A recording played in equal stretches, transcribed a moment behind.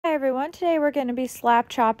everyone, today we're going to be slap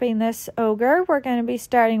chopping this ogre. We're going to be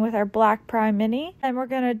starting with our black prime mini, and we're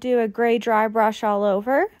going to do a gray dry brush all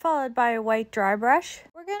over, followed by a white dry brush.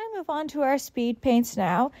 We're going to move on to our speed paints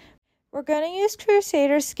now. We're going to use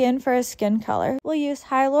Crusader skin for a skin color. We'll use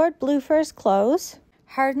High Lord blue for his clothes,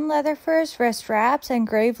 Hardened leather for his wrist wraps, and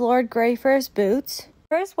Grave Lord gray for his boots.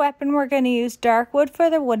 For his weapon, we're going to use dark wood for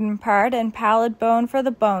the wooden part and pallid bone for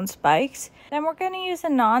the bone spikes. Then we're going to use a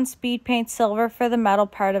non-speed paint silver for the metal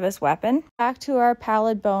part of his weapon. Back to our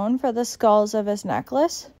pallid bone for the skulls of his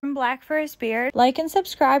necklace. And black for his beard. Like and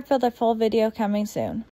subscribe for the full video coming soon.